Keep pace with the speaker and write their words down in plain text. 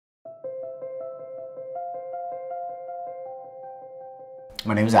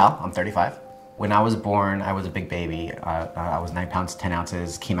My name is Al, I'm 35. When I was born, I was a big baby. I was 9 pounds, 10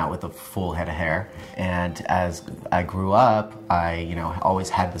 ounces, came out with a full head of hair. And as I grew up, I always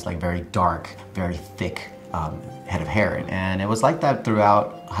had this like very dark, very thick head of hair. And it was like that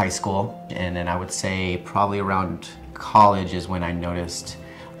throughout high school. And then I would say probably around college is when I noticed,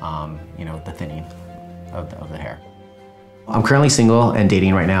 the thinning of the hair. I'm currently single and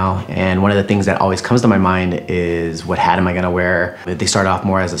dating right now, and one of the things that always comes to my mind is what hat am I gonna wear? They start off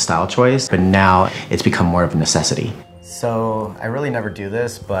more as a style choice, but now it's become more of a necessity. So I really never do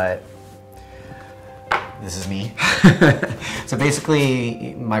this, but this is me. So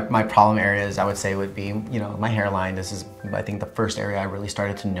basically, my problem areas I would say would be, my hairline. This is, I think, the first area I really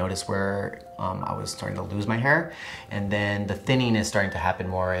started to notice where I was starting to lose my hair. And then the thinning is starting to happen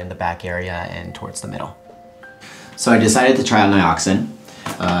more in the back area and towards the middle. So I decided to try out NIOXIN.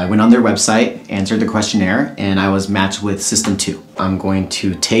 I went on their website, answered the questionnaire, and I was matched with System 2. I'm going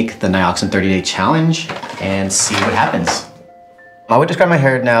to take the NIOXIN 30-day challenge and see what happens. I would describe my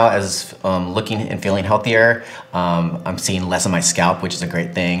hair now as looking and feeling healthier. I'm seeing less of my scalp, which is a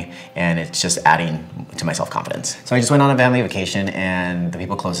great thing, and it's just adding to my self-confidence. So I just went on a family vacation, and the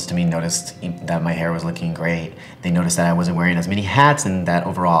people closest to me noticed that my hair was looking great. They noticed that I wasn't wearing as many hats, and that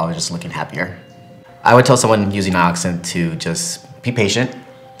overall I was just looking happier. I would tell someone using NIOXIN to just be patient.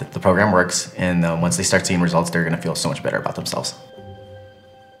 The program works, and once they start seeing results, they're gonna feel so much better about themselves.